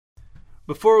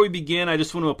Before we begin, I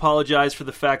just want to apologize for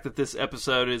the fact that this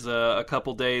episode is a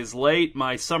couple days late.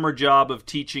 My summer job of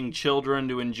teaching children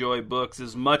to enjoy books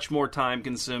is much more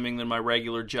time-consuming than my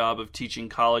regular job of teaching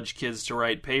college kids to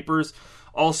write papers.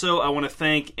 Also, I want to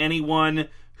thank anyone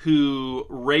who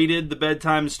rated the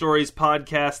Bedtime Stories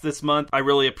podcast this month. I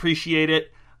really appreciate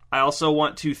it. I also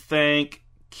want to thank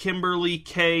Kimberly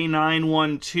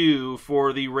K912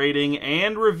 for the rating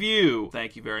and review.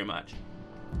 Thank you very much.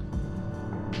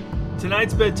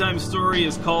 Tonight's bedtime story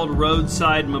is called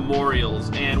Roadside Memorials,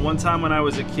 and one time when I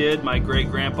was a kid, my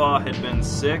great-grandpa had been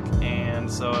sick,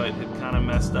 and so it had kind of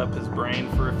messed up his brain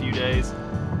for a few days,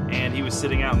 and he was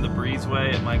sitting out in the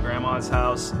breezeway at my grandma's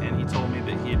house, and he told me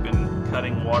that he had been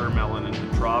cutting watermelon and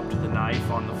had dropped the knife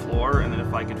on the floor, and that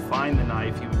if I could find the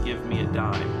knife, he would give me a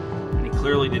dime. And he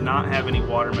clearly did not have any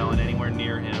watermelon anywhere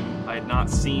near him. I had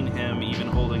not seen him even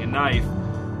holding a knife,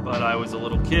 but I was a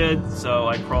little kid, so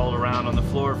I crawled around on the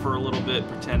floor for a little bit,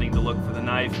 pretending to look for the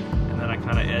knife, and then I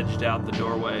kind of edged out the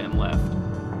doorway and left.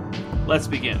 Let's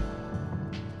begin.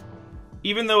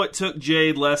 Even though it took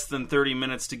Jade less than 30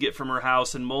 minutes to get from her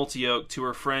house in Multioke to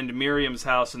her friend Miriam's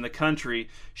house in the country,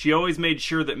 she always made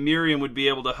sure that Miriam would be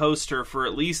able to host her for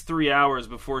at least 3 hours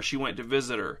before she went to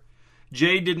visit her.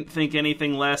 Jade didn't think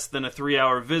anything less than a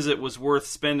 3-hour visit was worth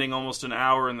spending almost an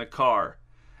hour in the car.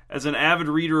 As an avid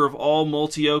reader of all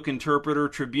Multioke Interpreter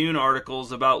Tribune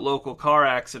articles about local car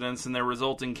accidents and their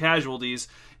resulting casualties,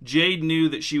 Jade knew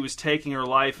that she was taking her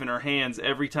life in her hands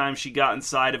every time she got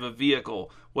inside of a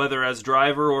vehicle, whether as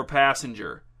driver or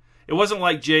passenger. It wasn't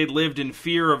like Jade lived in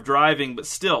fear of driving, but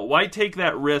still, why take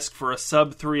that risk for a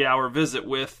sub-3-hour visit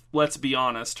with, let's be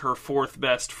honest, her fourth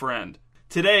best friend?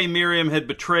 Today, Miriam had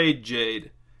betrayed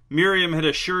Jade. Miriam had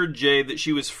assured Jade that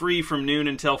she was free from noon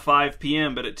until 5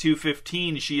 p.m., but at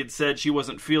 2:15 she had said she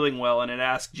wasn't feeling well and had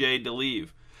asked Jade to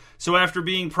leave. So after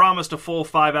being promised a full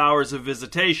 5 hours of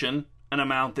visitation, an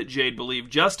amount that Jade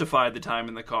believed justified the time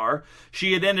in the car,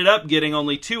 she had ended up getting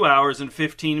only 2 hours and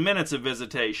 15 minutes of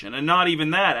visitation, and not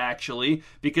even that, actually,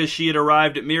 because she had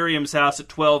arrived at Miriam's house at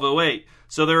 12:08,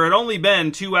 so there had only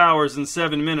been 2 hours and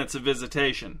 7 minutes of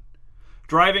visitation.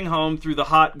 Driving home through the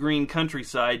hot green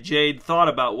countryside, Jade thought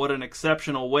about what an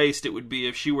exceptional waste it would be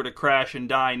if she were to crash and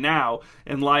die now,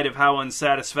 in light of how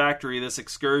unsatisfactory this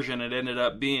excursion had ended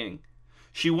up being.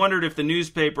 She wondered if the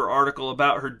newspaper article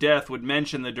about her death would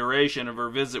mention the duration of her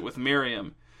visit with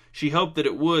Miriam. She hoped that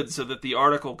it would, so that the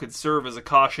article could serve as a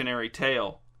cautionary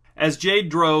tale. As Jade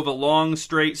drove a long,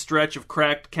 straight stretch of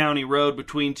cracked county road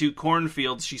between two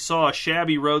cornfields, she saw a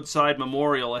shabby roadside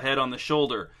memorial ahead on the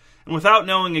shoulder, and without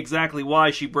knowing exactly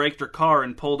why, she braked her car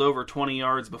and pulled over 20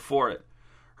 yards before it.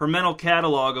 Her mental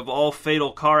catalog of all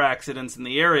fatal car accidents in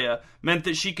the area meant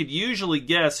that she could usually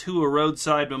guess who a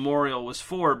roadside memorial was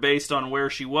for based on where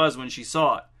she was when she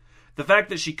saw it. The fact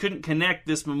that she couldn't connect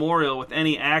this memorial with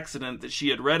any accident that she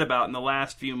had read about in the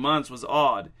last few months was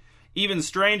odd. Even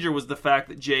stranger was the fact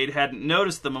that Jade hadn't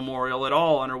noticed the memorial at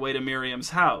all on her way to Miriam's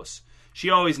house.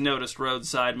 She always noticed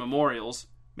roadside memorials.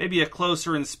 Maybe a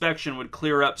closer inspection would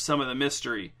clear up some of the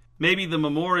mystery. Maybe the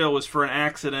memorial was for an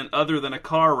accident other than a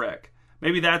car wreck.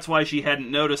 Maybe that's why she hadn't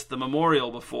noticed the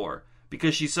memorial before,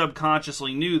 because she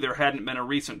subconsciously knew there hadn't been a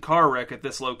recent car wreck at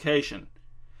this location.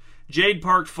 Jade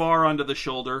parked far onto the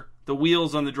shoulder, the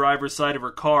wheels on the driver's side of her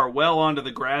car well onto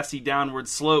the grassy downward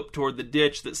slope toward the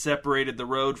ditch that separated the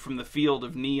road from the field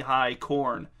of knee-high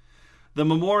corn. The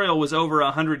memorial was over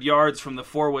 100 yards from the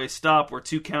four-way stop where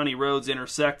two county roads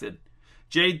intersected.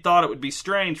 Jade thought it would be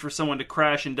strange for someone to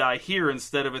crash and die here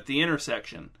instead of at the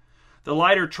intersection. The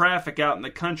lighter traffic out in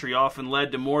the country often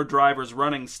led to more drivers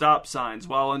running stop signs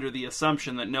while under the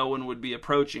assumption that no one would be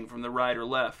approaching from the right or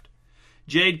left.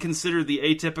 Jade considered the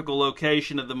atypical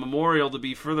location of the memorial to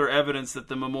be further evidence that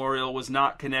the memorial was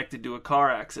not connected to a car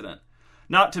accident.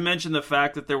 Not to mention the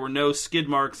fact that there were no skid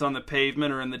marks on the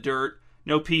pavement or in the dirt,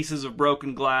 no pieces of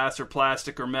broken glass or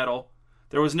plastic or metal.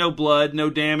 There was no blood, no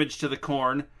damage to the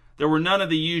corn. There were none of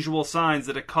the usual signs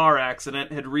that a car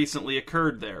accident had recently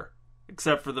occurred there.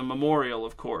 Except for the memorial,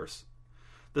 of course.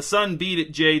 The sun beat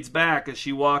at Jade's back as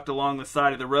she walked along the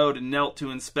side of the road and knelt to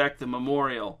inspect the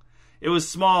memorial. It was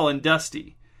small and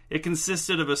dusty. It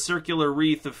consisted of a circular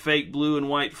wreath of fake blue and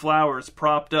white flowers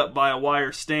propped up by a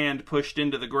wire stand pushed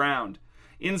into the ground.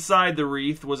 Inside the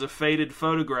wreath was a faded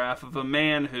photograph of a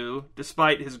man who,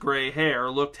 despite his gray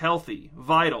hair, looked healthy,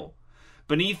 vital.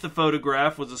 Beneath the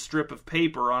photograph was a strip of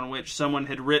paper on which someone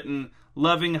had written,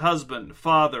 "Loving husband,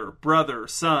 father, brother,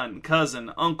 son,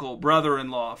 cousin, uncle,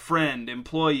 brother-in-law, friend,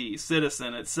 employee,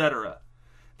 citizen, etc."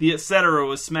 The etc.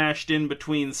 was smashed in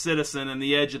between Citizen and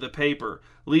the edge of the paper,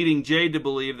 leading Jade to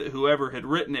believe that whoever had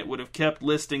written it would have kept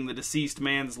listing the deceased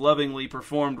man's lovingly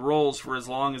performed roles for as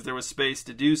long as there was space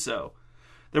to do so.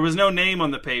 There was no name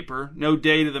on the paper, no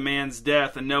date of the man's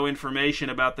death, and no information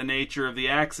about the nature of the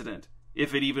accident,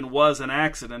 if it even was an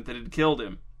accident that had killed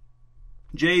him.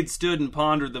 Jade stood and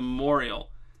pondered the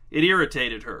memorial. It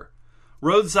irritated her.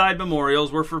 Roadside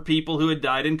memorials were for people who had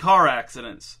died in car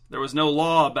accidents. There was no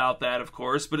law about that, of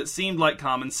course, but it seemed like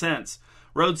common sense.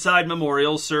 Roadside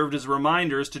memorials served as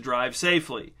reminders to drive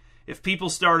safely. If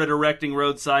people started erecting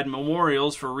roadside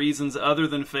memorials for reasons other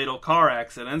than fatal car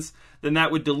accidents, then that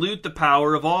would dilute the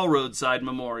power of all roadside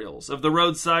memorials, of the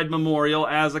roadside memorial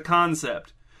as a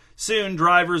concept. Soon,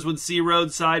 drivers would see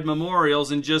roadside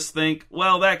memorials and just think,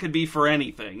 well, that could be for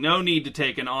anything. No need to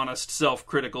take an honest,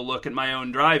 self-critical look at my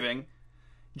own driving.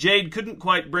 Jade couldn't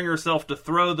quite bring herself to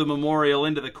throw the memorial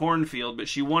into the cornfield, but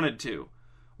she wanted to.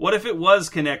 What if it was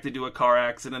connected to a car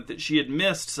accident that she had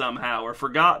missed somehow or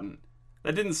forgotten?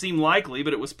 That didn't seem likely,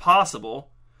 but it was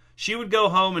possible. She would go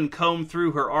home and comb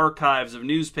through her archives of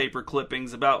newspaper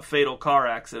clippings about fatal car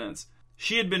accidents.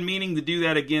 She had been meaning to do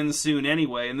that again soon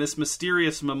anyway, and this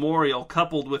mysterious memorial,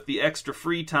 coupled with the extra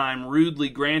free time rudely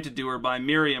granted to her by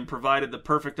Miriam, provided the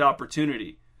perfect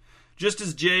opportunity. Just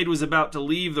as Jade was about to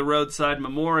leave the roadside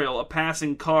memorial, a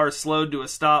passing car slowed to a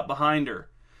stop behind her.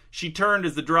 She turned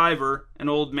as the driver, an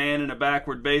old man in a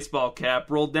backward baseball cap,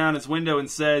 rolled down his window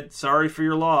and said, "Sorry for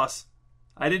your loss."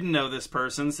 "I didn't know this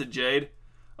person," said Jade.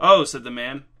 "Oh," said the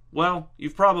man. "Well,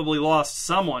 you've probably lost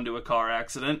someone to a car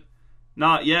accident."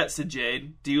 "Not yet," said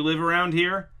Jade. "Do you live around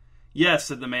here?" "Yes,"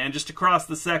 said the man, "just across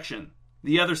the section.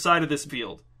 The other side of this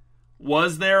field."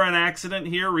 "Was there an accident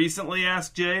here recently?"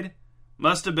 asked Jade.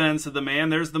 "Must have been," said the man.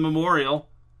 "There's the memorial."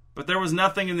 "But there was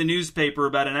nothing in the newspaper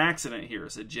about an accident here,"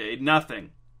 said Jade. "Nothing."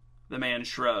 The man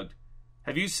shrugged.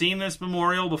 "Have you seen this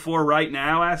memorial before right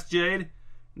now?" asked Jade.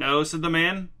 "No," said the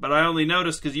man, "but I only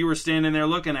noticed because you were standing there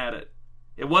looking at it."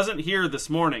 "It wasn't here this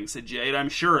morning," said Jade. "I'm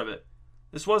sure of it."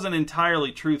 This wasn't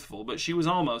entirely truthful, but she was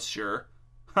almost sure.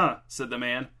 "Huh," said the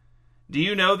man. "Do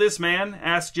you know this man?"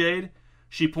 asked Jade.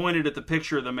 She pointed at the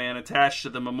picture of the man attached to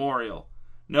the memorial.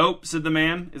 "Nope," said the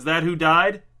man. "Is that who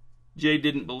died?" Jade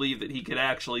didn't believe that he could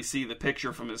actually see the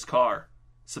picture from his car.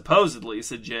 "Supposedly,"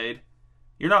 said Jade.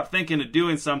 "You're not thinking of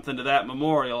doing something to that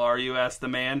memorial, are you?" asked the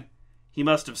man. He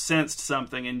must have sensed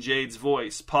something in Jade's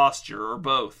voice, posture, or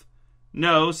both.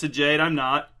 "No," said Jade, "I'm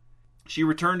not." She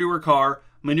returned to her car,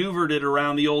 maneuvered it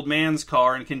around the old man's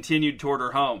car, and continued toward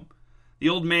her home. The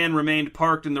old man remained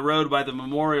parked in the road by the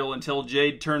memorial until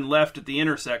Jade turned left at the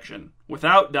intersection,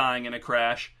 without dying in a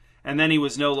crash, and then he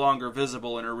was no longer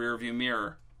visible in her rearview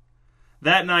mirror.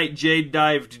 That night, Jade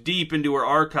dived deep into her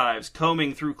archives,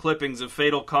 combing through clippings of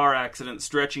fatal car accidents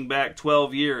stretching back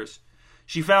 12 years.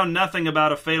 She found nothing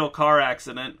about a fatal car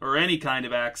accident, or any kind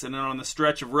of accident, on the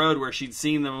stretch of road where she'd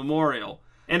seen the memorial.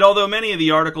 And although many of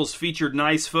the articles featured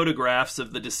nice photographs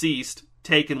of the deceased,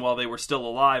 taken while they were still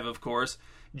alive, of course,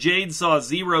 Jade saw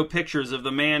 0 pictures of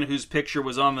the man whose picture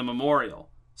was on the memorial.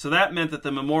 So that meant that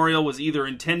the memorial was either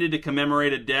intended to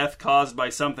commemorate a death caused by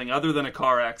something other than a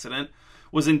car accident,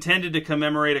 was intended to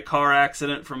commemorate a car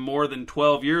accident from more than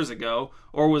 12 years ago,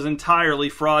 or was entirely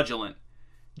fraudulent.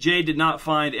 Jade did not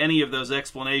find any of those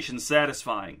explanations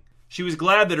satisfying. She was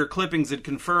glad that her clippings had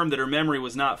confirmed that her memory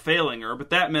was not failing her,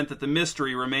 but that meant that the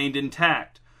mystery remained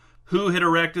intact. Who had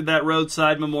erected that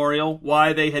roadside memorial,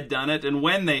 why they had done it, and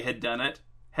when they had done it?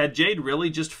 Had Jade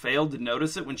really just failed to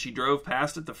notice it when she drove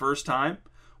past it the first time?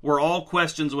 Were all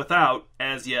questions without,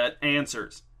 as yet,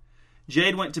 answers.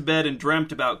 Jade went to bed and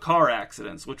dreamt about car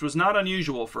accidents, which was not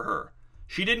unusual for her.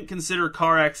 She didn't consider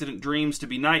car accident dreams to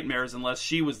be nightmares unless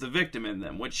she was the victim in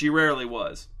them, which she rarely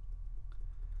was.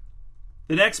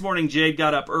 The next morning, Jade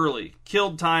got up early,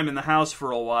 killed time in the house for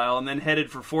a while, and then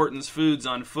headed for Fortin's Foods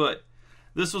on foot.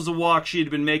 This was a walk she had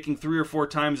been making 3 or 4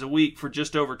 times a week for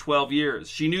just over 12 years.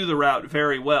 She knew the route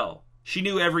very well. She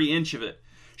knew every inch of it.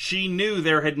 She knew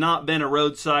there had not been a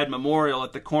roadside memorial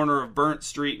at the corner of Burnt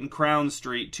Street and Crown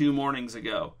Street 2 mornings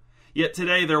ago. Yet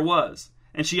today there was.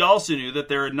 And she also knew that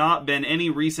there had not been any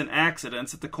recent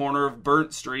accidents at the corner of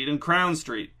Burnt Street and Crown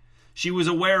Street. She was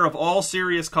aware of all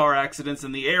serious car accidents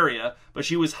in the area, but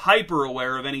she was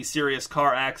hyper-aware of any serious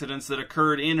car accidents that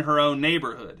occurred in her own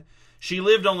neighborhood. She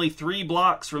lived only 3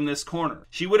 blocks from this corner.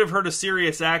 She would have heard a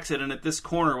serious accident at this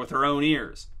corner with her own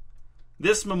ears.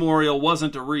 This memorial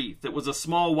wasn't a wreath. It was a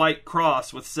small white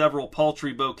cross with several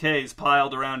paltry bouquets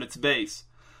piled around its base.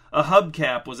 A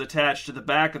hubcap was attached to the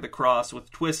back of the cross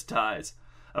with twist ties.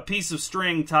 A piece of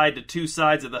string tied to 2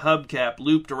 sides of the hubcap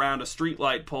looped around a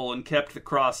streetlight pole and kept the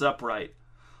cross upright.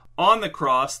 On the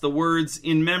cross, the words,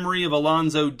 "In memory of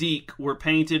Alonzo Deke," were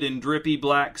painted in drippy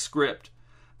black script.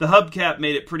 The hubcap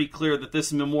made it pretty clear that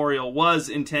this memorial was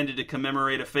intended to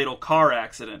commemorate a fatal car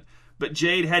accident, but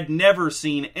Jade had never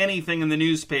seen anything in the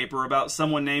newspaper about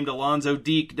someone named Alonzo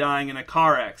Deke dying in a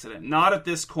car accident, not at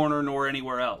this corner nor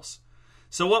anywhere else.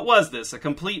 So what was this, a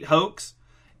complete hoax?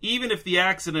 Even if the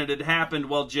accident had happened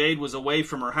while Jade was away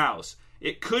from her house,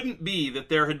 it couldn't be that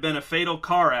there had been a fatal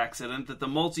car accident that the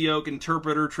Multi-Oak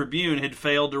Interpreter-Tribune had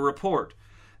failed to report.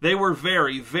 They were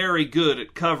very, very good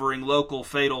at covering local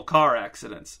fatal car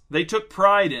accidents. They took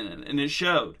pride in it, and it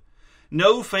showed.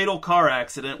 No fatal car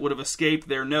accident would have escaped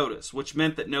their notice, which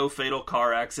meant that no fatal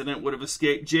car accident would have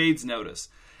escaped Jade's notice.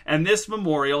 And this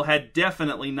memorial had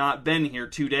definitely not been here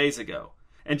 2 days ago.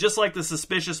 And just like the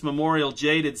suspicious memorial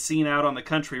Jade had seen out on the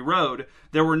country road,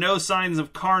 there were no signs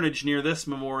of carnage near this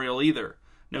memorial either.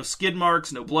 No skid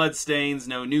marks, no blood stains,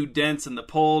 no new dents in the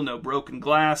pole, no broken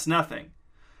glass, nothing.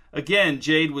 Again,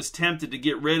 Jade was tempted to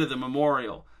get rid of the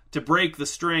memorial, to break the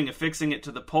string affixing it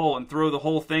to the pole and throw the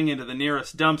whole thing into the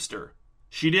nearest dumpster.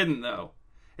 She didn't, though.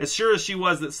 As sure as she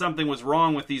was that something was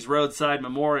wrong with these roadside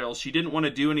memorials, she didn't want to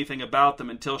do anything about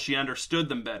them until she understood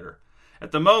them better.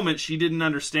 At the moment, she didn't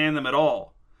understand them at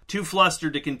all. Too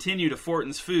flustered to continue to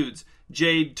Fortin's Foods,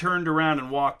 Jade turned around and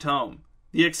walked home.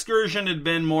 The excursion had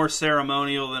been more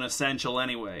ceremonial than essential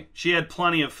anyway. She had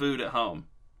plenty of food at home.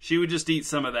 She would just eat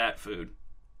some of that food.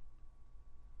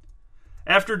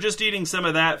 After just eating some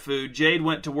of that food, Jade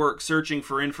went to work searching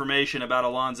for information about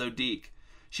Alonzo Deke.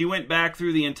 She went back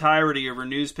through the entirety of her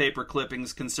newspaper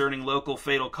clippings concerning local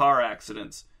fatal car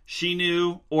accidents. She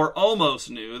knew, or almost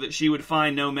knew, that she would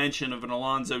find no mention of an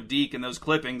Alonzo Deke in those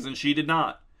clippings, and she did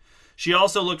not. She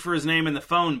also looked for his name in the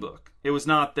phone book. It was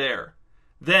not there.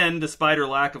 Then, despite her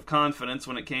lack of confidence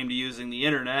when it came to using the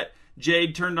internet,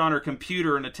 Jade turned on her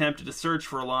computer and attempted to search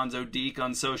for Alonzo Deke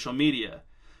on social media.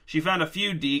 She found a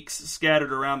few Dekes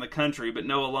scattered around the country, but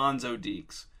no Alonzo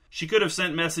Dekes. She could have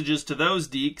sent messages to those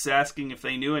Dekes asking if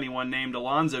they knew anyone named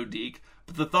Alonzo Deke,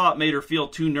 but the thought made her feel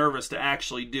too nervous to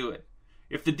actually do it.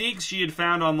 If the Dekes she had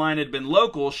found online had been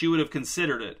local, she would have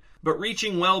considered it, but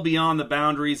reaching well beyond the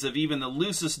boundaries of even the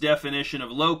loosest definition of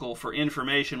local for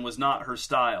information was not her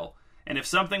style, and if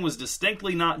something was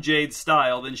distinctly not Jade's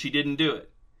style, then she didn't do it.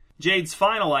 Jade's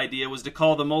final idea was to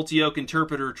call the Multi-Oak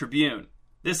Interpreter-Tribune.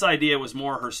 This idea was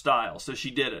more her style, so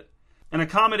she did it. An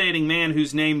accommodating man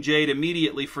whose name Jade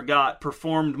immediately forgot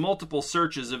performed multiple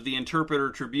searches of the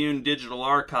Interpreter-Tribune digital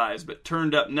archives, but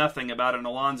turned up nothing about an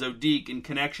Alonzo Deke in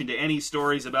connection to any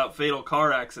stories about fatal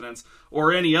car accidents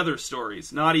or any other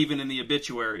stories, not even in the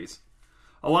obituaries.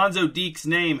 Alonzo Deke's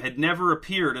name had never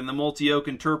appeared in the Multi-Oak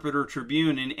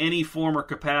Interpreter-Tribune in any form or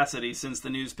capacity since the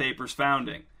newspaper's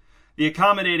founding. The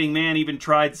accommodating man even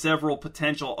tried several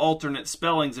potential alternate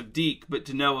spellings of Deke, but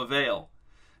to no avail.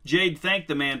 Jade thanked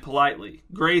the man politely,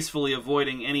 gracefully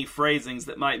avoiding any phrasings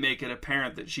that might make it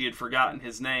apparent that she had forgotten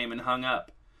his name, and hung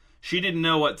up. She didn't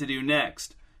know what to do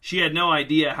next. She had no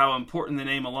idea how important the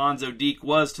name Alonzo Deke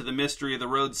was to the mystery of the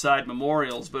roadside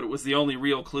memorials, but it was the only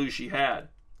real clue she had.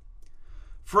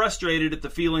 Frustrated at the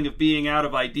feeling of being out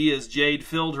of ideas, Jade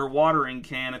filled her watering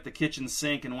can at the kitchen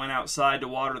sink and went outside to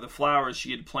water the flowers she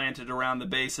had planted around the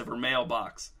base of her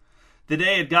mailbox. The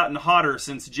day had gotten hotter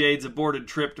since Jade's aborted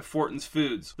trip to Fortin's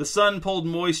Foods. The sun pulled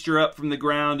moisture up from the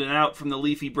ground and out from the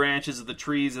leafy branches of the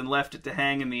trees and left it to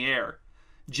hang in the air.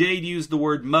 Jade used the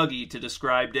word muggy to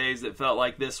describe days that felt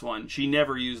like this one. She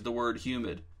never used the word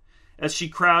humid. As she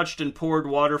crouched and poured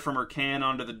water from her can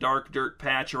onto the dark dirt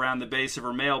patch around the base of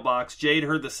her mailbox, Jade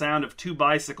heard the sound of 2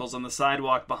 bicycles on the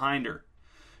sidewalk behind her.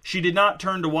 She did not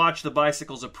turn to watch the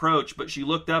bicycles approach, but she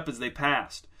looked up as they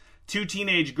passed. 2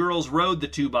 teenage girls rode the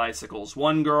 2 bicycles,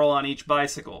 1 girl on each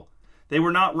bicycle. They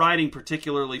were not riding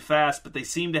particularly fast, but they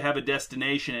seemed to have a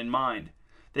destination in mind.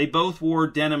 They both wore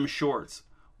denim shorts.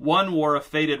 One wore a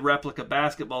faded replica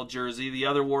basketball jersey, the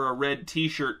other wore a red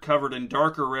t-shirt covered in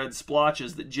darker red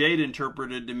splotches that Jade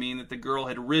interpreted to mean that the girl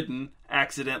had ridden,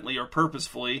 accidentally or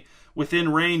purposefully,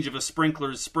 within range of a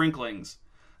sprinkler's sprinklings.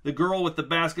 The girl with the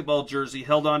basketball jersey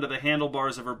held onto the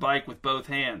handlebars of her bike with both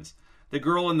hands. The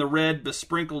girl in the red,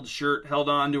 besprinkled shirt held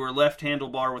on to her left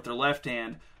handlebar with her left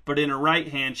hand, but in her right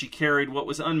hand she carried what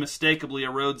was unmistakably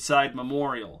a roadside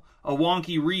memorial, a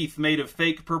wonky wreath made of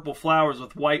fake purple flowers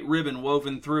with white ribbon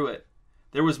woven through it.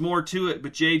 There was more to it,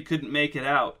 but Jade couldn't make it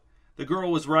out. The girl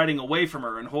was riding away from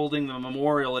her and holding the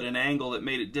memorial at an angle that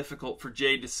made it difficult for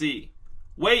Jade to see.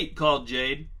 "Wait!" called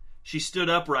Jade. She stood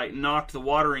upright and knocked the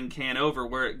watering can over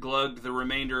where it glugged the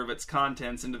remainder of its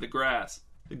contents into the grass.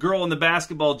 The girl in the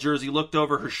basketball jersey looked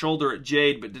over her shoulder at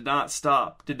Jade, but did not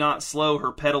stop, did not slow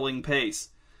her pedaling pace.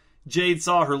 Jade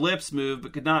saw her lips move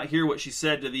but could not hear what she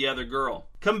said to the other girl.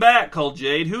 "Come back," called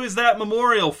Jade. "Who is that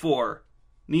memorial for?"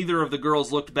 Neither of the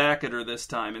girls looked back at her this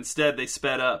time. Instead, they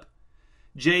sped up.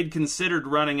 Jade considered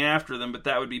running after them, but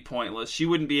that would be pointless. She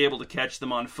wouldn't be able to catch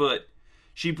them on foot.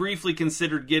 She briefly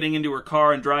considered getting into her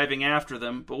car and driving after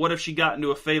them, but what if she got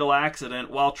into a fatal accident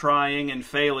while trying and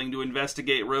failing to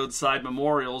investigate roadside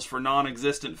memorials for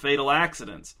non-existent fatal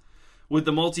accidents? Would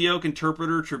the Multi-Oak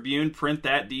Interpreter-Tribune print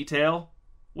that detail?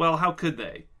 Well, how could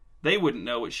they? They wouldn't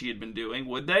know what she had been doing,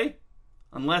 would they?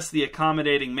 Unless the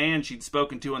accommodating man she'd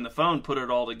spoken to on the phone put it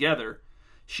all together.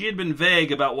 She had been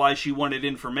vague about why she wanted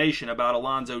information about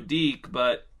Alonzo Deke,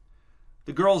 but...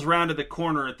 The girls rounded the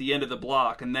corner at the end of the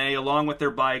block, and they, along with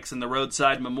their bikes and the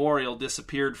roadside memorial,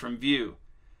 disappeared from view.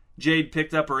 Jade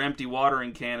picked up her empty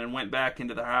watering can and went back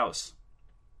into the house.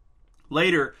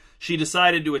 Later, she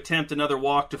decided to attempt another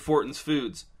walk to Fortin's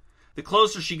Foods. The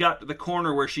closer she got to the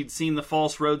corner where she'd seen the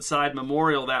false roadside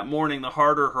memorial that morning, the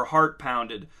harder her heart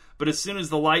pounded. But as soon as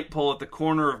the light pole at the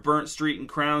corner of Burnt Street and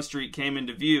Crown Street came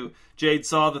into view, Jade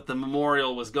saw that the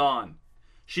memorial was gone.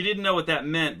 She didn't know what that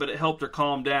meant, but it helped her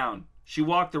calm down. She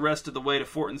walked the rest of the way to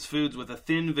Fortin's Foods with a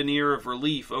thin veneer of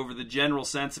relief over the general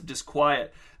sense of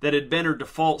disquiet that had been her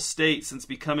default state since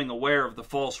becoming aware of the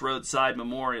false roadside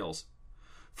memorials.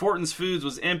 Fortin's Foods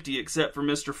was empty except for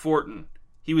Mr. Fortin.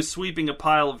 He was sweeping a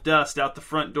pile of dust out the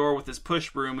front door with his push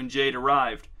broom when Jade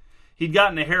arrived. He'd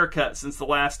gotten a haircut since the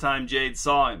last time Jade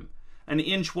saw him. An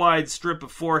inch-wide strip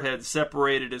of forehead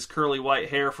separated his curly white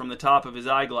hair from the top of his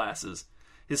eyeglasses.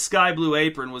 His sky-blue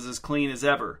apron was as clean as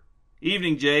ever.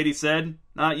 "Evening, Jade," he said.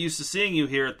 "Not used to seeing you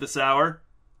here at this hour."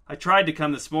 "I tried to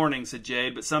come this morning," said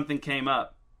Jade, "but something came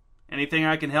up." "Anything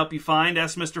I can help you find?"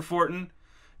 asked Mr. Fortin.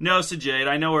 "No," said Jade.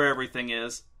 "I know where everything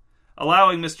is."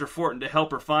 Allowing Mr. Fortin to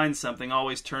help her find something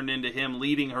always turned into him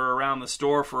leading her around the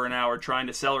store for an hour trying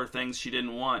to sell her things she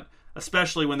didn't want,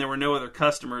 especially when there were no other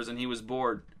customers and he was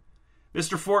bored.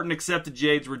 Mr. Fortin accepted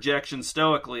Jade's rejection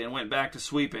stoically and went back to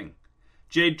sweeping.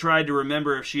 Jade tried to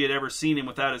remember if she had ever seen him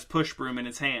without his push broom in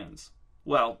his hands.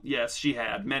 Well, yes, she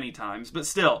had, many times, but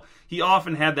still, he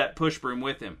often had that push broom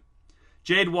with him.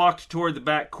 Jade walked toward the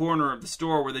back corner of the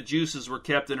store where the juices were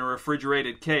kept in a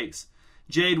refrigerated case.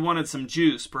 Jade wanted some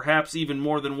juice, perhaps even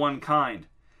more than one kind.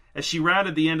 As she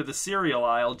rounded the end of the cereal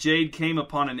aisle, Jade came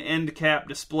upon an end-cap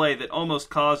display that almost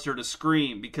caused her to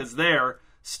scream, because there,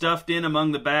 stuffed in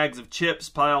among the bags of chips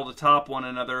piled atop one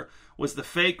another, was the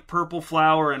fake purple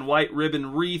flower and white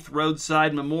ribbon wreath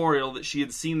roadside memorial that she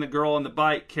had seen the girl on the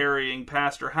bike carrying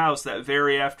past her house that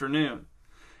very afternoon.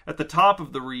 At the top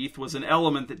of the wreath was an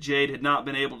element that Jade had not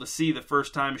been able to see the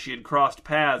first time she had crossed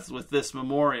paths with this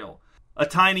memorial. A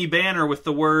tiny banner with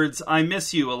the words, "I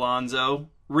miss you, Alonzo,"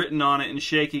 written on it in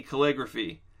shaky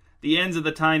calligraphy. The ends of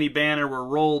the tiny banner were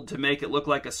rolled to make it look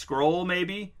like a scroll,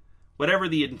 maybe? Whatever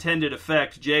the intended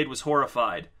effect, Jade was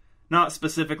horrified. Not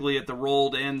specifically at the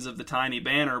rolled ends of the tiny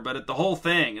banner, but at the whole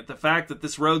thing, at the fact that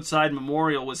this roadside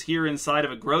memorial was here inside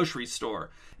of a grocery store.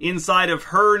 Inside of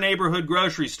her neighborhood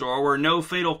grocery store where no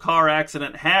fatal car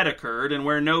accident had occurred and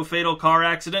where no fatal car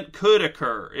accident could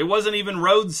occur. It wasn't even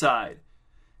roadside.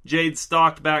 Jade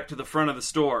stalked back to the front of the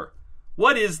store.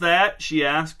 "What is that?" she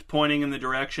asked, pointing in the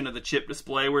direction of the chip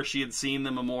display where she had seen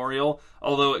the memorial,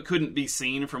 although it couldn't be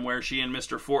seen from where she and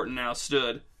Mr. Fortin now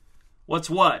stood. "What's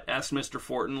what?" asked Mr.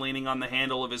 Fortin, leaning on the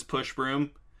handle of his push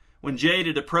broom. When Jade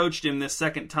had approached him this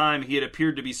second time, he had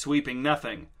appeared to be sweeping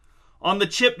nothing. "On the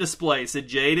chip display," said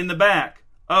Jade, "in the back."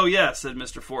 "Oh, yes," said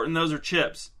Mr. Fortin, "those are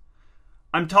chips."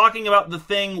 "I'm talking about the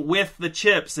thing with the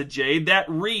chip," said Jade. "That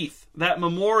wreath, that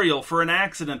memorial for an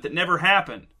accident that never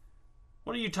happened."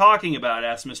 "What are you talking about?"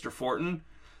 asked Mr. Fortin.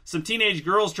 "Some teenage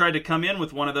girls tried to come in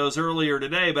with one of those earlier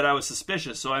today, but I was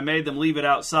suspicious, so I made them leave it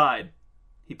outside."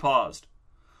 He paused.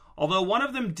 "Although one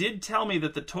of them did tell me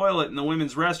that the toilet in the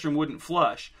women's restroom wouldn't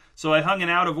flush, so I hung an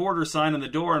out-of-order sign on the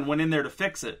door and went in there to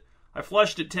fix it. I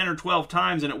flushed it 10 or 12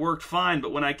 times and it worked fine,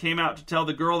 but when I came out to tell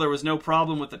the girl there was no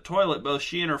problem with the toilet, both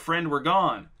she and her friend were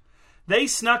gone." "They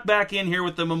snuck back in here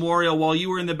with the memorial while you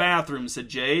were in the bathroom," said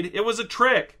Jade. "It was a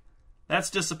trick." "That's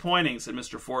disappointing," said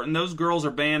Mr. Fortin. "Those girls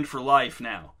are banned for life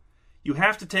now." "You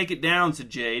have to take it down," said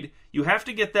Jade. "You have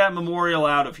to get that memorial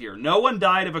out of here. No one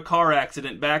died of a car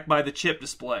accident back by the chip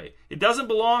display. It doesn't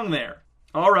belong there."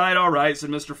 All right, said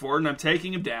Mr. Fortin. "I'm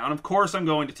taking him down. Of course I'm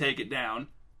going to take it down."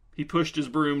 He pushed his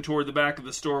broom toward the back of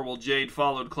the store while Jade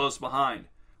followed close behind.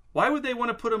 "Why would they want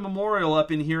to put a memorial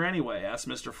up in here anyway?" asked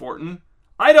Mr. Fortin.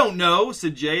 "I don't know,"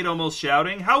 said Jade, almost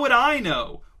shouting. "How would I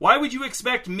know? Why would you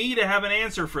expect me to have an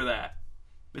answer for that?"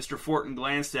 Mr. Fortin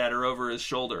glanced at her over his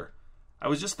shoulder. "I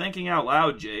was just thinking out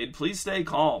loud, Jade. Please stay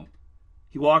calm."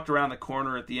 He walked around the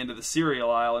corner at the end of the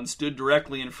cereal aisle and stood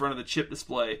directly in front of the chip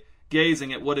display,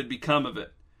 gazing at what had become of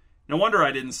it. No wonder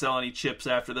I didn't sell any chips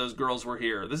after those girls were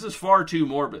here. This is far too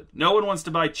morbid. No one wants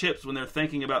to buy chips when they're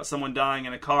thinking about someone dying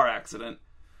in a car accident.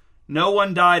 No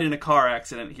one died in a car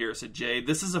accident here, said Jade.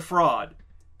 This is a fraud.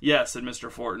 Yes, said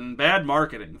Mr. Fortin. Bad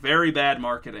marketing. Very bad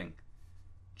marketing.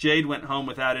 Jade went home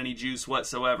without any juice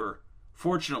whatsoever.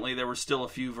 Fortunately, there were still a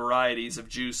few varieties of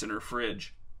juice in her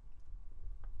fridge.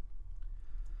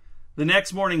 The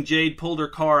next morning, Jade pulled her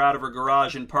car out of her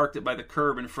garage and parked it by the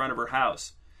curb in front of her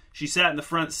house. She sat in the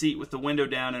front seat with the window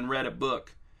down and read a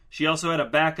book. She also had a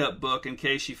backup book in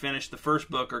case she finished the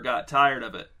first book or got tired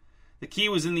of it. The key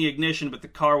was in the ignition, but the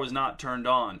car was not turned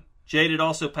on. Jade had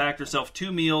also packed herself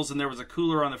 2 meals, and there was a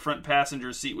cooler on the front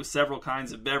passenger seat with several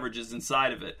kinds of beverages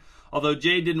inside of it. Although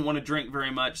Jade didn't want to drink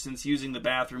very much since using the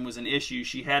bathroom was an issue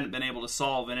she hadn't been able to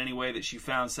solve in any way that she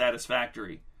found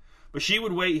satisfactory. But she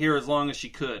would wait here as long as she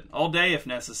could, all day if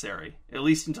necessary, at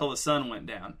least until the sun went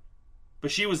down.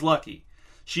 But she was lucky.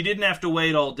 She didn't have to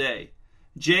wait all day.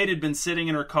 Jade had been sitting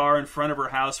in her car in front of her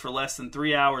house for less than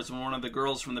 3 hours when one of the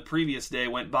girls from the previous day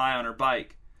went by on her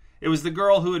bike. It was the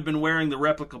girl who had been wearing the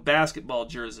replica basketball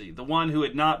jersey, the one who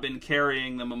had not been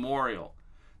carrying the memorial.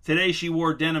 Today she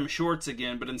wore denim shorts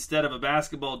again, but instead of a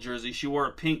basketball jersey, she wore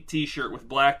a pink t-shirt with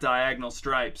black diagonal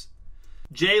stripes.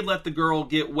 Jade let the girl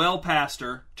get well past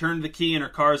her, turned the key in her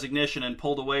car's ignition, and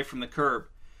pulled away from the curb.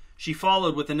 She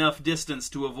followed with enough distance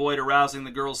to avoid arousing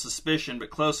the girl's suspicion,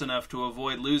 but close enough to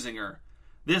avoid losing her.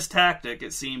 This tactic,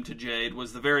 it seemed to Jade,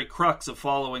 was the very crux of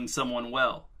following someone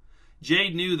well.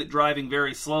 Jade knew that driving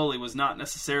very slowly was not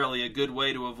necessarily a good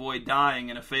way to avoid dying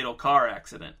in a fatal car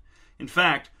accident. In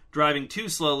fact, driving too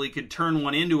slowly could turn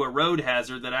one into a road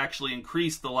hazard that actually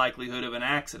increased the likelihood of an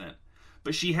accident.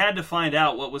 But she had to find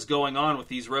out what was going on with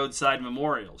these roadside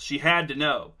memorials. She had to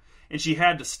know, and she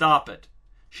had to stop it.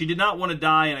 She did not want to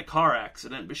die in a car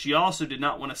accident, but she also did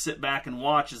not want to sit back and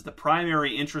watch as the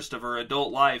primary interest of her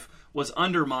adult life was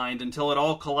undermined until it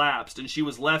all collapsed and she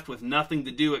was left with nothing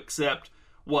to do except,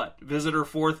 visit her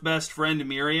fourth best friend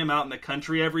Miriam out in the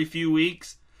country every few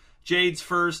weeks? Jade's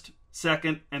first,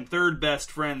 second, and third best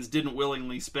friends didn't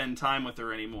willingly spend time with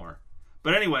her anymore.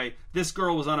 But anyway, this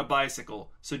girl was on a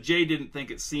bicycle, so Jade didn't think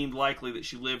it seemed likely that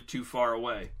she lived too far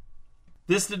away.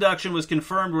 This deduction was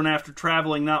confirmed when, after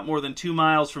traveling not more than 2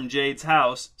 miles from Jade's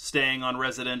house, staying on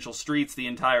residential streets the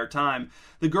entire time,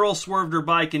 the girl swerved her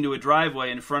bike into a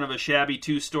driveway in front of a shabby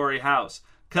 2-story house,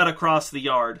 cut across the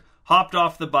yard, hopped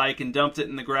off the bike and dumped it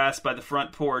in the grass by the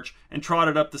front porch, and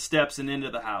trotted up the steps and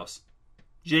into the house.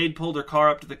 Jade pulled her car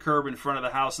up to the curb in front of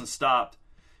the house and stopped.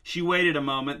 She waited a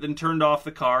moment, then turned off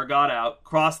the car, got out,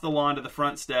 crossed the lawn to the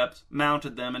front steps,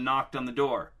 mounted them, and knocked on the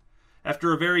door.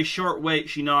 After a very short wait,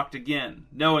 she knocked again,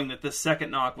 knowing that this second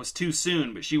knock was too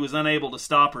soon, but she was unable to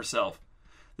stop herself.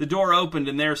 The door opened,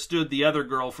 and there stood the other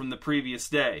girl from the previous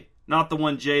day. Not the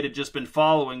one Jade had just been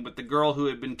following, but the girl who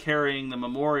had been carrying the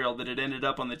memorial that had ended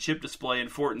up on the chip display in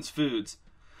Fortin's Foods.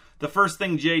 The first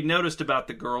thing Jade noticed about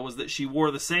the girl was that she wore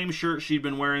the same shirt she'd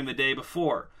been wearing the day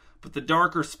before, but the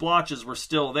darker splotches were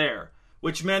still there,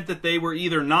 which meant that they were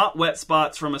either not wet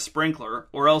spots from a sprinkler,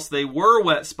 or else they were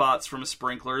wet spots from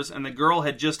sprinklers, and the girl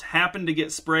had just happened to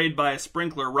get sprayed by a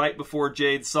sprinkler right before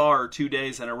Jade saw her 2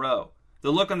 days in a row.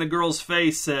 The look on the girl's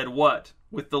face said what,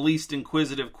 with the least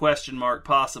inquisitive question mark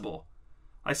possible.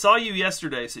 "I saw you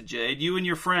yesterday," said Jade, "you and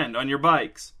your friend, on your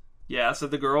bikes." "Yeah,"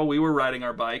 said the girl, "we were riding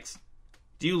our bikes."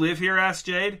 "Do you live here?" asked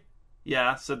Jade.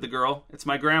 "Yeah," said the girl, "it's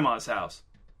my grandma's house."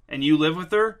 "And you live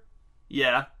with her?"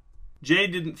 "Yeah."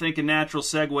 Jade didn't think a natural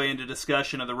segue into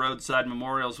discussion of the roadside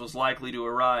memorials was likely to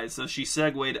arise, so she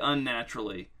segued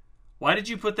unnaturally. "Why did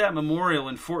you put that memorial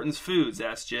in Fortin's Foods?"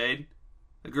 asked Jade.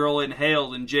 The girl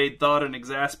inhaled, and Jade thought an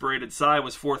exasperated sigh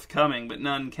was forthcoming, but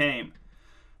none came.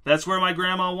 "That's where my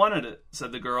grandma wanted it,"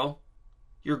 said the girl.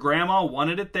 "Your grandma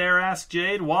wanted it there?" asked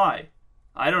Jade. "Why?"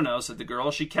 "I don't know," said the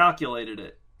girl. "She calculated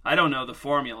it. I don't know the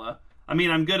formula. I mean,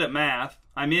 I'm good at math.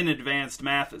 I'm in advanced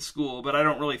math at school, but I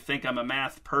don't really think I'm a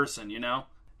math person, you know?"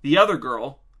 The other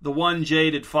girl, the one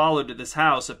Jade had followed to this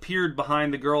house, appeared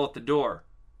behind the girl at the door.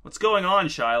 "What's going on,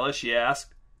 Shyla?" she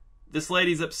asked. "This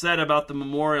lady's upset about the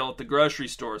memorial at the grocery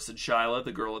store," said Shyla,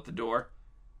 the girl at the door.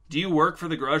 "Do you work for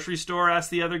the grocery store?"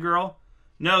 asked the other girl.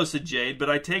 "No," said Jade, "but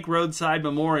I take roadside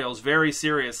memorials very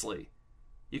seriously."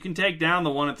 "You can take down the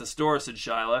one at the store," said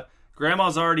Shyla.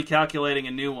 "Grandma's already calculating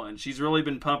a new one. She's really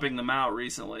been pumping them out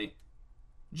recently."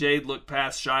 Jade looked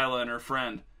past Shyla and her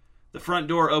friend. The front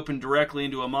door opened directly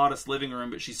into a modest living room,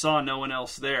 but she saw no one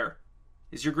else there.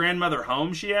 "Is your grandmother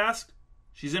home?" she asked.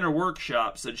 "She's in her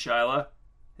workshop," said Shyla.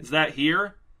 "Is that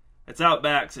here?" "It's out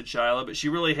back," said Shyla, "but she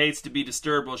really hates to be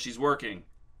disturbed while she's working."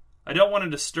 "I don't want to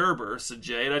disturb her," said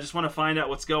Jade. "I just want to find out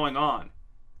what's going on."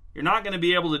 "You're not going to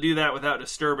be able to do that without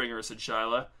disturbing her," said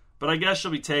Shyla, "but I guess she'll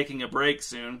be taking a break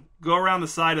soon. Go around the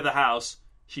side of the house,"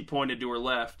 she pointed to her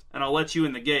left, "and I'll let you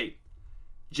in the gate."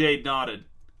 Jade nodded.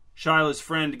 Shyla's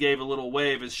friend gave a little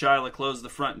wave as Shyla closed the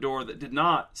front door that did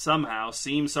not, somehow,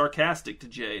 seem sarcastic to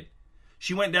Jade.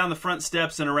 She went down the front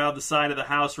steps and around the side of the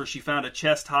house where she found a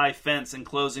chest-high fence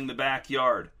enclosing the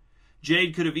backyard.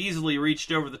 Jade could have easily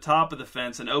reached over the top of the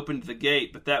fence and opened the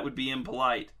gate, but that would be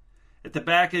impolite. At the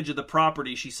back edge of the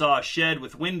property, she saw a shed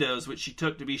with windows which she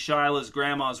took to be Shyla's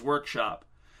grandma's workshop.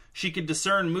 She could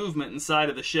discern movement inside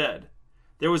of the shed.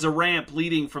 There was a ramp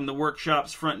leading from the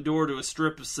workshop's front door to a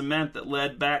strip of cement that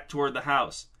led back toward the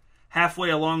house. Halfway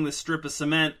along this strip of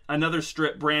cement, another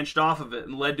strip branched off of it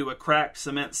and led to a cracked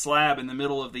cement slab in the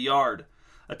middle of the yard.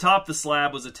 Atop the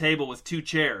slab was a table with 2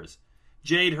 chairs.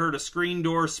 Jade heard a screen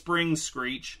door spring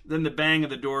screech, then the bang of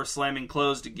the door slamming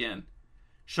closed again.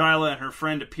 Shyla and her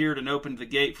friend appeared and opened the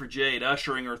gate for Jade,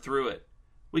 ushering her through it.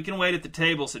 "We can wait at the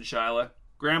table," said Shyla.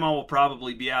 "Grandma will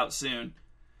probably be out soon."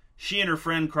 She and her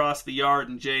friend crossed the yard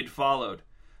and Jade followed.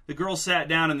 The girls sat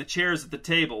down in the chairs at the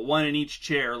table, one in each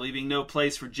chair, leaving no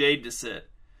place for Jade to sit.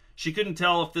 She couldn't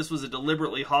tell if this was a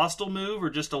deliberately hostile move or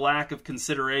just a lack of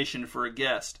consideration for a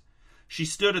guest. She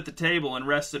stood at the table and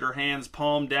rested her hands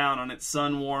palm down on its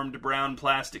sun-warmed brown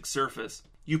plastic surface.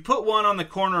 "You put one on the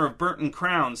corner of Burton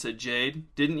Crown," said Jade,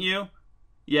 "didn't you?"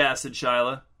 "Yeah," said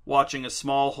Shyla, watching a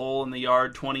small hole in the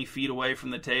yard 20 feet away from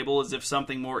the table as if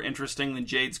something more interesting than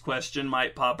Jade's question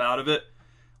might pop out of it.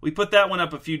 "We put that one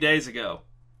up a few days ago."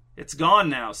 "It's gone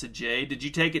now," said Jade. "Did you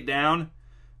take it down?"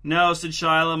 "No," said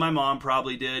Shyla. "My mom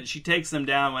probably did. She takes them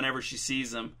down whenever she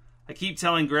sees them. I keep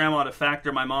telling Grandma to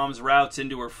factor my mom's routes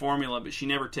into her formula, but she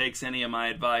never takes any of my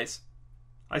advice."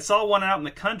 "I saw one out in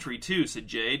the country, too," said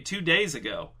Jade, 2 days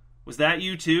ago. "Was that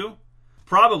you, too?"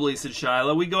 "Probably," said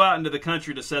Shyla. "We go out into the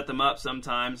country to set them up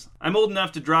sometimes. I'm old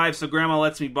enough to drive, so Grandma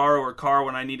lets me borrow her car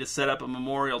when I need to set up a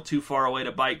memorial too far away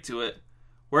to bike to it.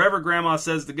 Wherever Grandma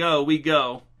says to go, we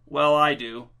go. Well, I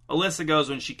do. Alyssa goes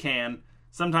when she can.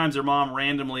 Sometimes her mom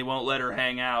randomly won't let her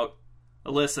hang out."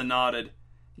 Alyssa nodded.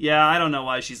 "Yeah, I don't know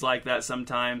why she's like that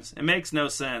sometimes. It makes no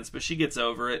sense, but she gets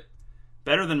over it."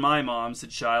 "Better than my mom," said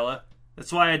Shyla.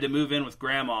 "That's why I had to move in with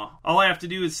Grandma. All I have to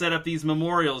do is set up these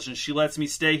memorials, and she lets me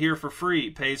stay here for free,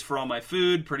 pays for all my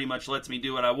food, pretty much lets me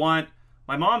do what I want.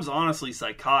 My mom's honestly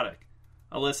psychotic."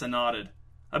 Alyssa nodded.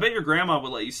 "I bet your grandma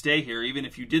would let you stay here even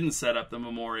if you didn't set up the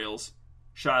memorials."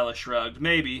 Shyla shrugged.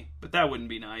 "Maybe, but that wouldn't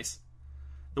be nice."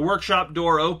 The workshop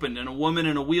door opened and a woman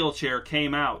in a wheelchair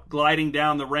came out, gliding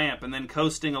down the ramp and then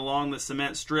coasting along the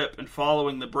cement strip and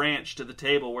following the branch to the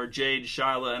table where Jade,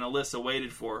 Shyla, and Alyssa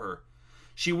waited for her.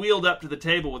 She wheeled up to the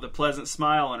table with a pleasant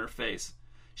smile on her face.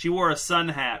 She wore a sun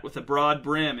hat with a broad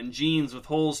brim and jeans with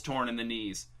holes torn in the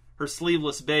knees. Her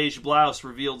sleeveless beige blouse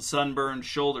revealed sunburned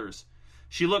shoulders.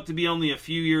 She looked to be only a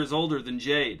few years older than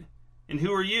Jade. "And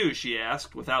who are you?" she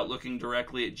asked, without looking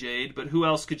directly at Jade, but who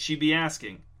else could she be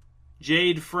asking?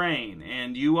 "Jade Frayne.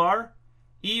 And you are?"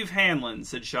 "Eve Hanlon,"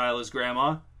 said Shyla's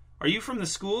grandma. "Are you from the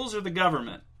schools or the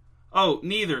government?" "Oh,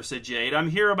 neither," said Jade. "I'm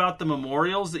here about the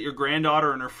memorials that your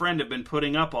granddaughter and her friend have been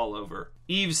putting up all over."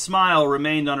 Eve's smile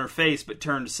remained on her face but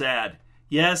turned sad.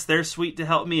 "Yes, they're sweet to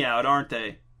help me out, aren't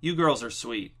they? You girls are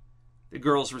sweet." The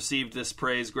girls received this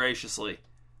praise graciously.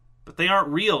 "But they aren't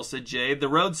real," said Jade. "The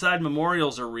roadside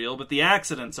memorials are real, but the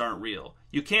accidents aren't real.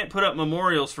 You can't put up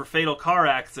memorials for fatal car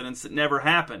accidents that never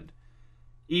happened."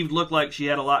 Eve looked like she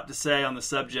had a lot to say on the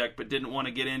subject, but didn't want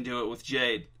to get into it with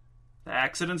Jade. "The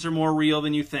accidents are more real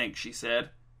than you think," she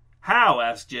said. "How?"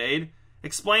 asked Jade.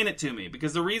 "Explain it to me,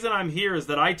 because the reason I'm here is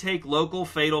that I take local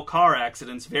fatal car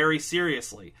accidents very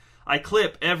seriously. I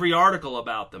clip every article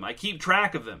about them. I keep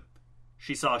track of them."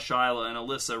 She saw Shyla and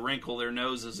Alyssa wrinkle their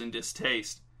noses in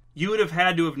distaste. "You would have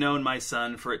had to have known my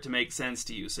son for it to make sense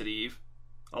to you," said Eve.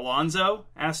 "Alonzo?"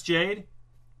 asked Jade.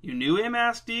 "You knew him?"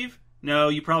 asked Eve. "No,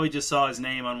 you probably just saw his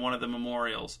name on one of the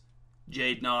memorials."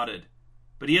 Jade nodded.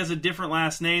 "But he has a different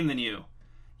last name than you."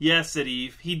 "Yes," said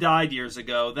Eve. "He died years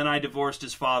ago. Then I divorced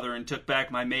his father and took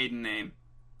back my maiden name."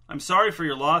 "I'm sorry for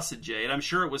your loss," said Jade. "I'm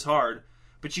sure it was hard.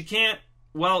 But you can't,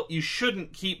 well, you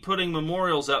shouldn't keep putting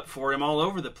memorials up for him all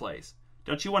over the place.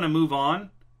 Don't you want to move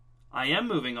on?" "I am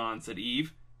moving on," said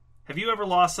Eve. "Have you ever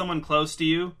lost someone close to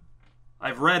you?"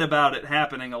 "I've read about it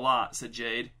happening a lot," said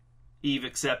Jade. Eve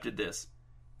accepted this.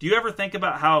 "Do you ever think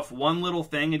about how if one little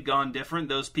thing had gone different,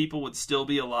 those people would still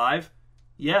be alive?"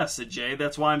 "Yes," said Jade.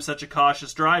 "That's why I'm such a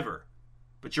cautious driver."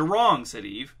 "But you're wrong," said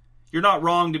Eve. You're not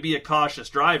wrong to be a cautious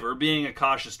driver. Being a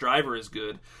cautious driver is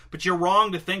good. But you're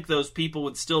wrong to think those people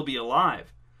would still be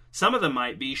alive. Some of them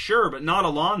might be, sure, but not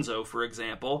Alonzo, for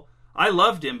example. I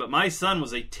loved him, but my son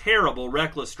was a terrible,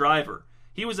 reckless driver.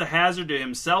 He was a hazard to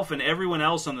himself and everyone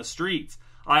else on the streets.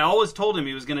 I always told him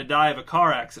he was going to die of a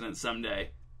car accident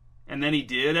someday. And then he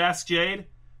did? Asked Jade.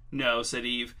 No, said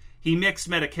Eve. He mixed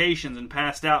medications and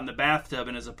passed out in the bathtub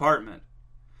in his apartment.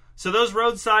 So those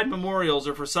roadside memorials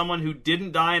are for someone who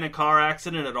didn't die in a car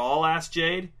accident at all? Asked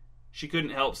Jade. She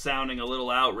couldn't help sounding a little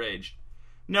outraged.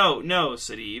 No,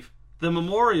 said Eve. The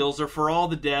memorials are for all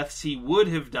the deaths he would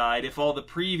have died if all the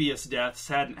previous deaths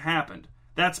hadn't happened.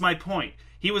 That's my point.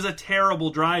 He was a terrible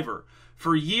driver.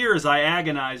 For years I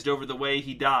agonized over the way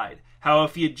he died. How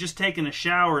if he had just taken a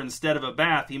shower instead of a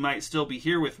bath, he might still be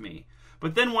here with me.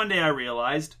 But then one day I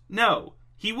realized, no,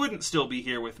 he wouldn't still be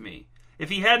here with me. If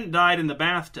he hadn't died in the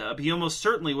bathtub, he almost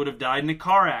certainly would have died in a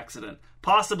car accident,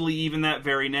 possibly even that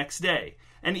very next day.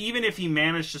 And even if he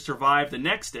managed to survive the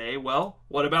next day, well,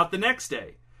 what about the next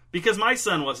day? Because my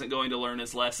son wasn't going to learn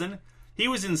his lesson. He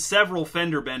was in several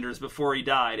fender benders before he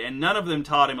died, and none of them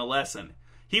taught him a lesson.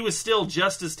 He was still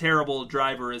just as terrible a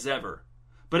driver as ever.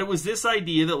 But it was this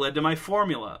idea that led to my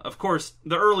formula. Of course,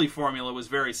 the early formula was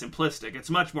very simplistic. It's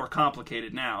much more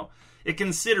complicated now. It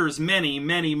considers many,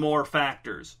 many more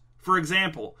factors. For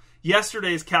example,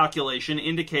 yesterday's calculation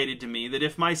indicated to me that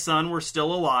if my son were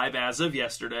still alive as of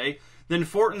yesterday, then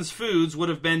Fortin's Foods would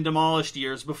have been demolished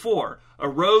years before. A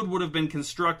road would have been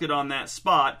constructed on that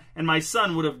spot, and my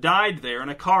son would have died there in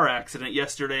a car accident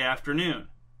yesterday afternoon.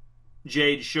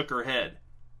 Jade shook her head.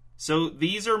 So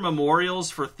these are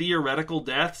memorials for theoretical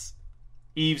deaths?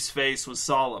 Eve's face was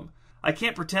solemn. I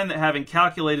can't pretend that having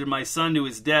calculated my son to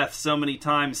his death so many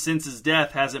times since his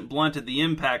death hasn't blunted the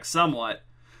impact somewhat.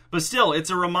 But still, it's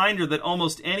a reminder that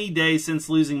almost any day since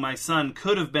losing my son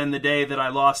could have been the day that I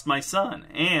lost my son,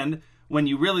 and, when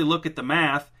you really look at the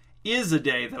math, is a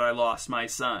day that I lost my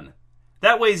son.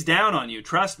 That weighs down on you,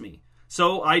 trust me.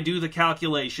 So I do the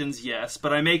calculations, yes,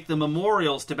 but I make the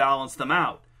memorials to balance them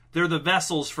out. They're the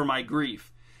vessels for my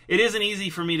grief. It isn't easy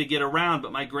for me to get around,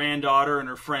 but my granddaughter and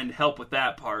her friend help with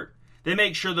that part. They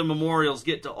make sure the memorials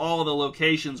get to all the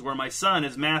locations where my son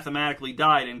has mathematically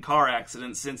died in car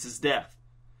accidents since his death.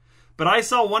 But I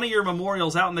saw one of your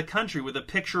memorials out in the country with a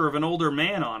picture of an older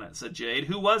man on it, said Jade.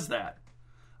 Who was that?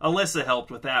 Alyssa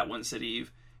helped with that one, said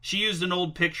Eve. She used an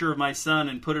old picture of my son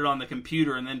and put it on the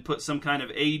computer and then put some kind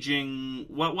of aging...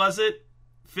 what was it?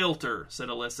 Filter, said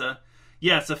Alyssa.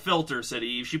 Yes, a filter, said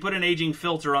Eve. She put an aging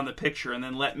filter on the picture and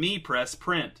then let me press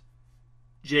print.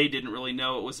 Jade didn't really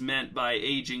know what was meant by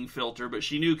aging filter, but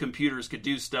she knew computers could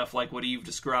do stuff like what Eve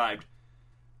described.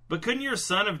 But couldn't your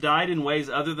son have died in ways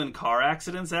other than car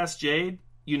accidents, asked Jade.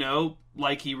 You know,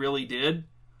 like he really did?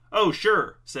 Oh,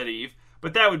 sure, said Eve.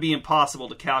 But that would be impossible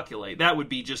to calculate. That would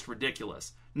be just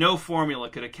ridiculous. No formula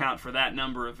could account for that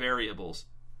number of variables.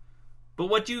 But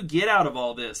what do you get out of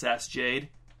all this? Asked Jade.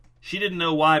 She didn't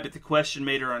know why, but the question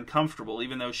made her uncomfortable,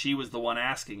 even though she was the one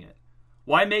asking it.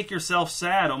 Why make yourself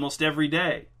sad almost every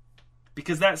day?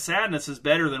 Because that sadness is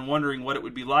better than wondering what it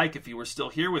would be like if he were still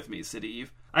here with me, said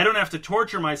Eve. I don't have to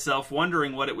torture myself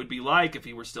wondering what it would be like if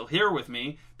he were still here with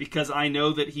me, because I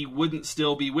know that he wouldn't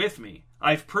still be with me.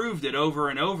 I've proved it over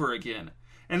and over again.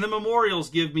 And the memorials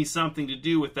give me something to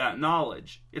do with that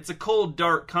knowledge. It's a cold,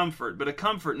 dark comfort, but a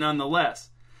comfort nonetheless.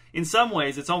 In some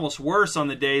ways, it's almost worse on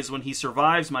the days when he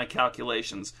survives my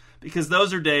calculations, because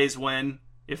those are days when,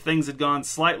 if things had gone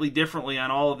slightly differently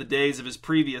on all of the days of his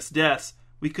previous deaths,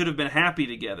 we could have been happy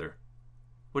together.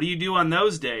 What do you do on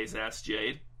those days? Asked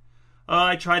Jade.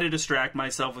 I try to distract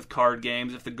myself with card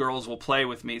games if the girls will play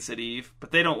with me, said Eve.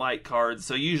 But they don't like cards,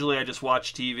 so usually I just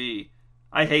watch TV.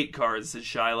 I hate cards, said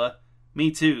Shyla.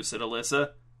 Me too, said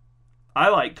Alyssa. I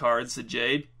like cards, said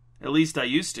Jade. At least I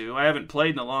used to. I haven't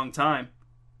played in a long time.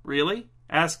 Really?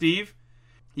 Asked Eve.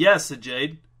 Yes, said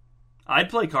Jade. I'd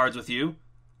play cards with you.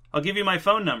 I'll give you my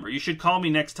phone number. You should call me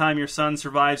next time your son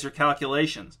survives your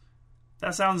calculations.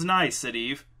 That sounds nice, said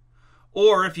Eve.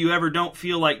 Or if you ever don't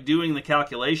feel like doing the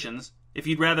calculations, if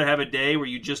you'd rather have a day where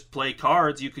you just play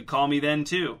cards, you could call me then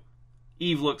too.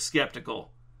 Eve looked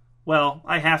skeptical. Well,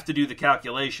 I have to do the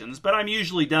calculations, but I'm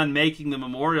usually done making the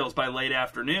memorials by late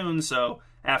afternoon, so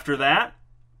after that?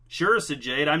 Sure, said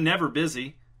Jade. I'm never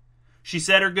busy. She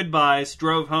said her goodbyes,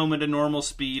 drove home at a normal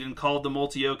speed, and called the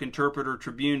Multi-Oak Interpreter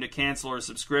Tribune to cancel her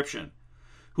subscription.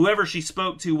 Whoever she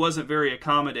spoke to wasn't very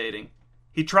accommodating.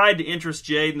 He tried to interest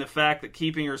Jade in the fact that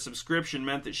keeping her subscription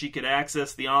meant that she could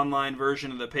access the online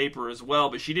version of the paper as well,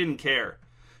 but she didn't care.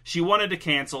 She wanted to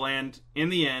cancel, and, in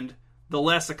the end, the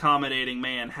less accommodating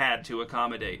man had to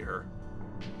accommodate her.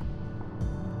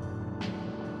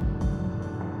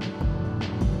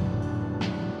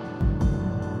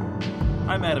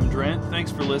 I'm Adam Drent. Thanks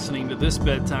for listening to this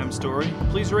bedtime story.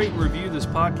 Please rate and review this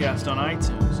podcast on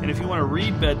iTunes. And if you want to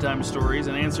read bedtime stories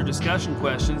and answer discussion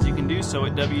questions, you can do so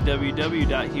at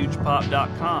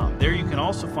www.hugepop.com. There you can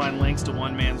also find links to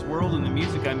One Man's World and the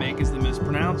music I make as the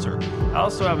Mispronouncer. I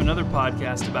also have another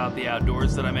podcast about the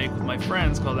outdoors that I make with my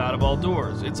friends called Out of All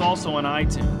Doors. It's also on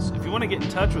iTunes. If you want to get in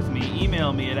touch with me,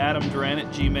 email me at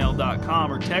adamdrent@gmail.com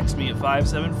or text me at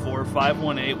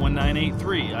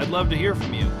 574-518-1983. I'd love to hear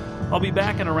from you. I'll be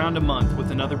back in around a month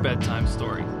with another bedtime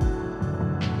story.